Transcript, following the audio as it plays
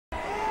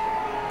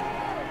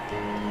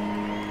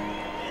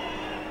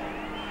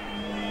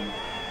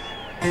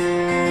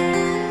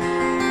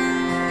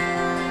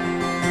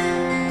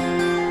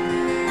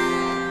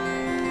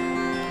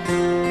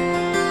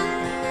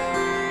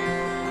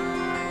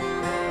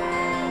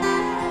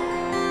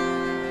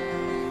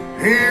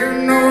Here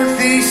in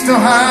Northeast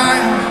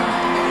Ohio,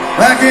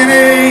 back in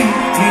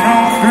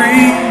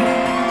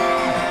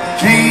 1803,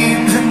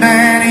 James and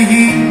Danny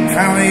Heaton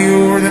found the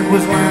ore that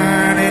was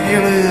lining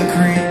Yellow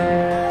Creek.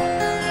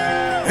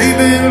 They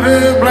built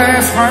a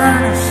blast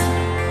furnace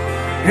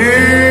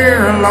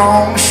here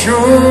along the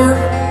shore,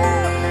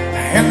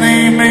 and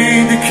they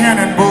made the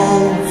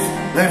cannonballs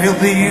that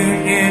held the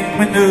Union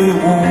win the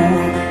war.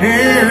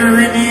 Here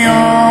in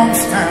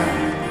Youngstown,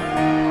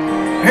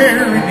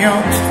 here in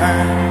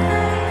Youngstown,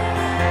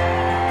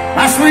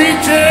 my sweet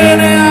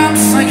Jenny, I'm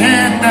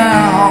sinking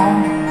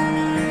down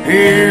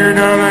here,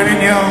 darling,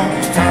 in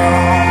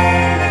Youngstown.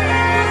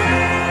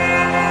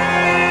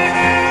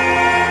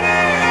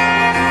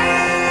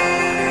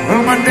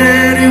 Well, my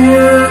daddy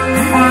worked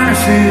the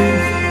furnaces,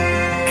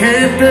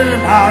 kept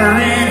up hotter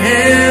in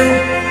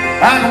hell.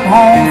 I come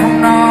home from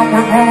Nam,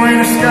 we're going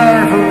to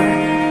Scarhood,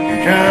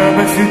 the job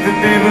that suit the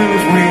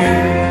devil's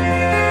will.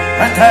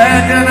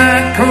 Attacking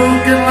that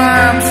coke and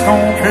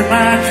limestone fed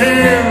my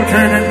tail,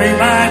 turning me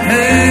my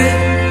head,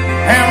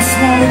 and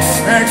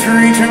smokestacks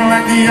reaching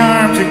like the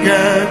arms of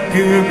God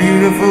to a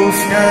beautiful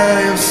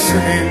sky of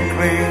sun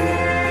clear.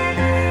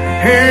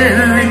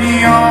 Here in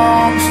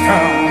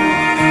Youngstown,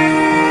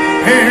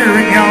 here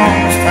in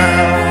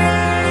Youngstown,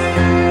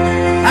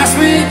 my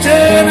sweet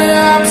Jenny,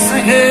 I'm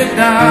sinking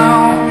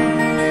down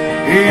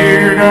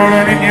here,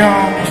 darling, in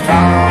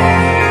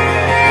Youngstown.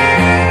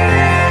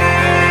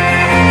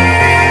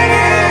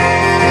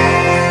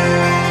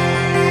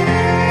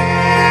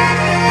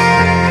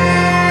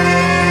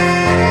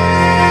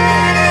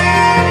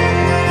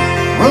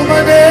 Well,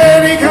 my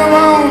daddy come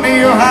on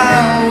the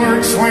Ohio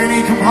works when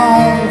he come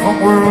home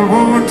from World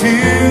War II.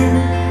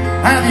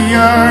 And the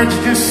yard's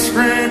just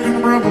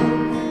scraping rubble.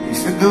 He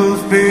said those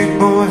big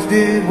boys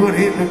did what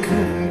Hitler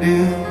couldn't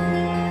do.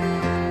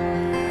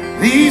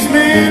 These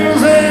men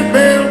that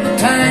built the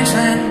tanks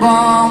and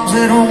bombs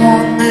that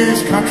won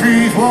this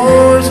country's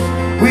wars.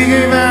 We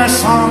gave our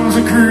sons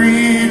a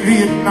Korea and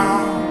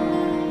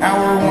Vietnam. Now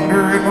we're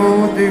wondering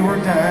what they were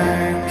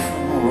dying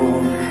for.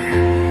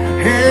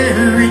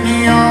 Here in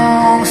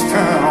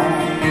Youngstown,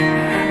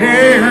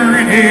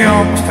 here in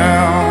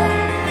Youngstown,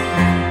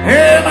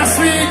 hey, my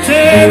sweet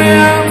Jenny,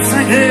 I'm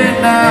sinking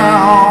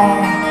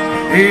down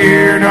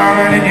here,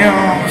 darling, in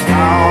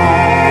Youngstown.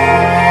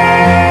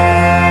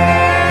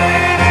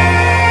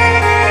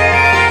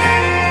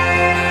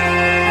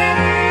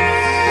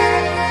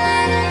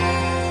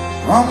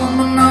 From the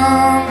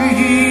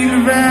Monongahela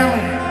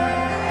Valley,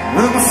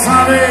 the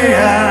Wasabi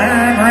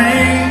Iron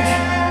Range,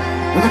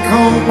 with the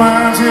coal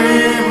mines of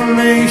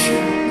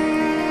Appalachia,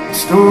 the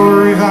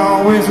story's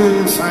always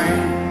the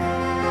same.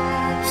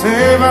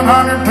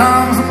 700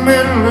 tons of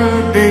metal a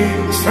day.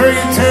 Sir,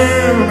 you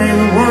tell me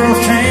the world's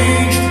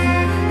changed.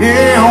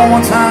 Yeah, on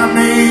one time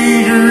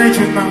days you're rich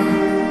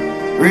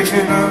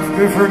enough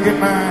to forget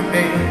my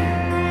name.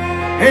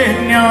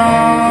 In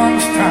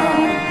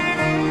Youngstown,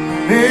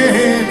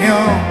 in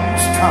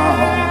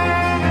Youngstown,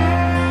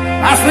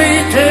 my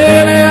sweet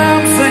Jenny,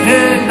 I'm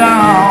sinking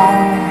down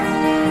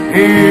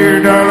here,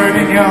 darling,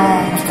 in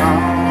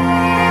Youngstown.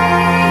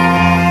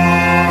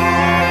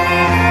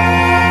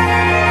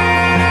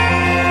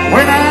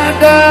 When I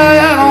die, I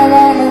don't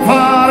want no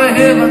part of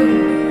heaven.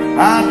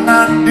 I'd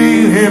not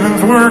do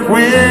heaven's work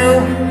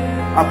well.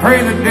 I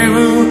pray the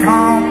devil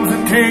comes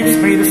and takes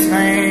me to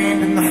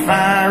stand in the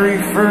fiery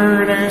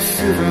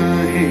furnaces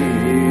of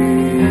hell.